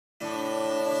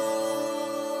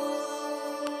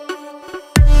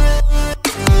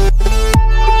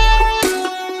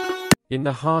In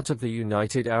the heart of the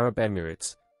United Arab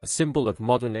Emirates, a symbol of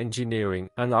modern engineering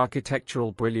and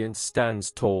architectural brilliance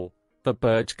stands tall, the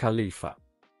Burj Khalifa.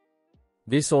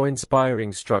 This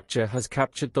awe-inspiring structure has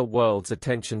captured the world's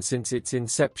attention since its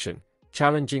inception,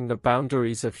 challenging the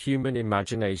boundaries of human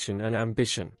imagination and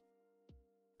ambition.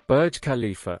 Burj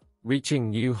Khalifa, Reaching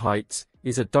New Heights,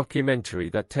 is a documentary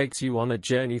that takes you on a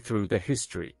journey through the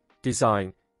history,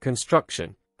 design,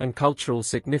 construction, and cultural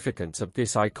significance of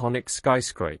this iconic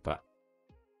skyscraper.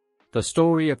 The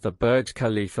story of the Burj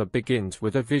Khalifa begins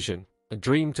with a vision, a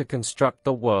dream to construct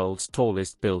the world's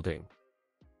tallest building.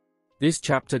 This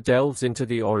chapter delves into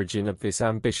the origin of this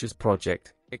ambitious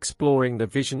project, exploring the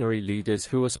visionary leaders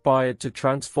who aspired to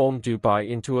transform Dubai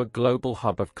into a global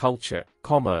hub of culture,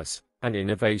 commerce, and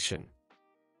innovation.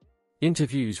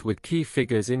 Interviews with key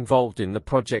figures involved in the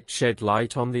project shed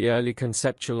light on the early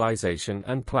conceptualization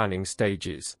and planning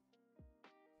stages.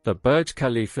 The Burj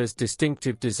Khalifa's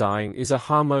distinctive design is a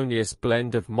harmonious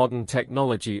blend of modern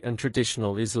technology and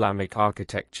traditional Islamic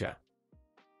architecture.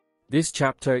 This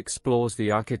chapter explores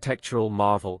the architectural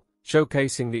marvel,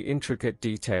 showcasing the intricate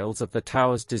details of the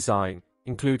tower's design,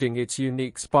 including its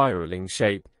unique spiraling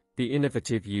shape, the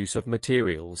innovative use of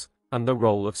materials, and the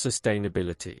role of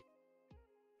sustainability.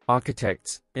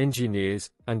 Architects, engineers,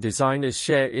 and designers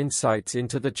share insights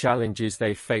into the challenges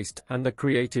they faced and the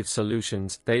creative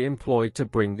solutions they employed to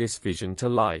bring this vision to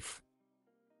life.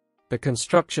 The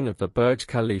construction of the Burj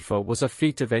Khalifa was a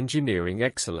feat of engineering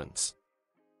excellence.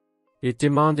 It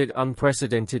demanded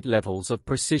unprecedented levels of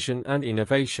precision and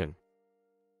innovation.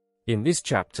 In this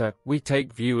chapter, we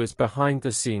take viewers behind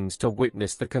the scenes to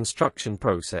witness the construction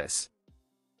process.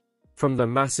 From the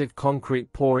massive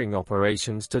concrete pouring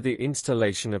operations to the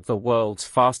installation of the world's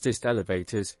fastest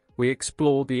elevators, we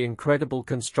explore the incredible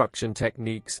construction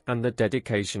techniques and the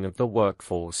dedication of the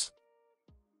workforce.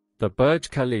 The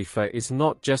Burj Khalifa is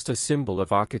not just a symbol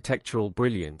of architectural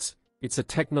brilliance, it's a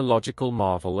technological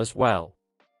marvel as well.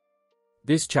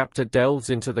 This chapter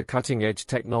delves into the cutting-edge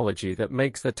technology that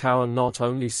makes the tower not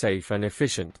only safe and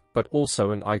efficient, but also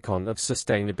an icon of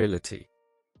sustainability.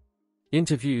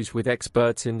 Interviews with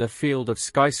experts in the field of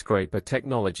skyscraper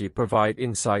technology provide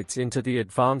insights into the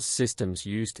advanced systems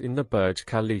used in the Burj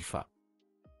Khalifa.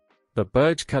 The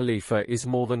Burj Khalifa is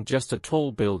more than just a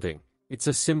tall building, it's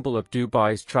a symbol of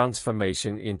Dubai's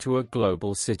transformation into a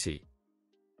global city.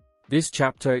 This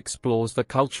chapter explores the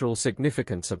cultural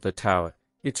significance of the tower,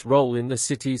 its role in the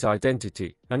city's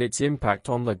identity, and its impact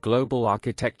on the global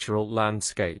architectural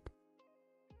landscape.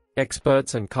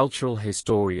 Experts and cultural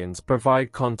historians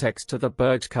provide context to the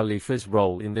Burj Khalifa's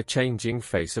role in the changing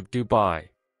face of Dubai.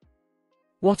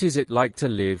 What is it like to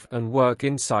live and work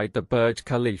inside the Burj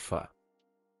Khalifa?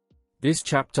 This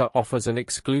chapter offers an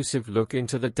exclusive look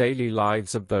into the daily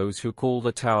lives of those who call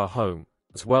the tower home,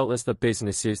 as well as the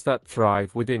businesses that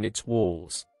thrive within its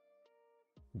walls.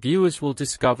 Viewers will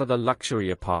discover the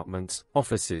luxury apartments,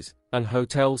 offices, and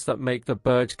hotels that make the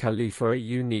Burj Khalifa a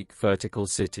unique vertical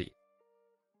city.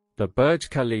 The Burj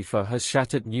Khalifa has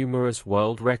shattered numerous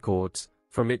world records,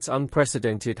 from its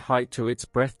unprecedented height to its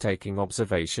breathtaking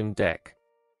observation deck.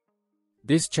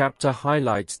 This chapter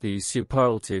highlights these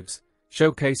superlatives,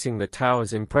 showcasing the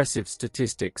tower's impressive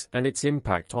statistics and its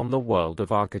impact on the world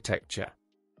of architecture.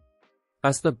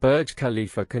 As the Burj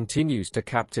Khalifa continues to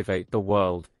captivate the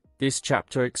world, this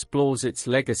chapter explores its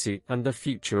legacy and the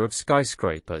future of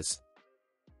skyscrapers.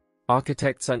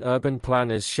 Architects and urban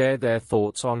planners share their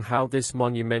thoughts on how this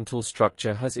monumental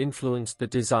structure has influenced the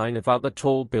design of other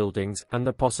tall buildings and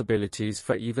the possibilities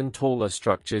for even taller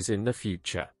structures in the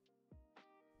future.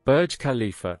 Burj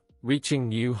Khalifa, Reaching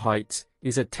New Heights,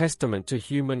 is a testament to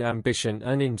human ambition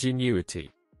and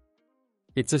ingenuity.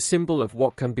 It's a symbol of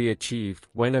what can be achieved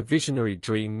when a visionary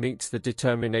dream meets the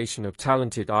determination of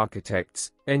talented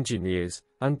architects, engineers,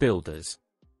 and builders.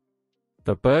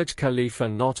 The Burj Khalifa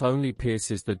not only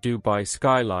pierces the Dubai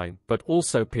skyline but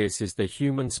also pierces the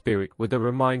human spirit with a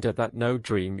reminder that no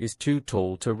dream is too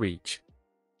tall to reach.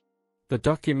 The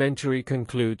documentary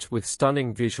concludes with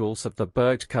stunning visuals of the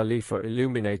Burj Khalifa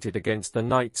illuminated against the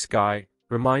night sky,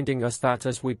 reminding us that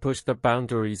as we push the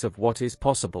boundaries of what is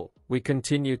possible, we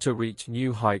continue to reach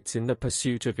new heights in the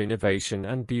pursuit of innovation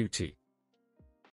and beauty.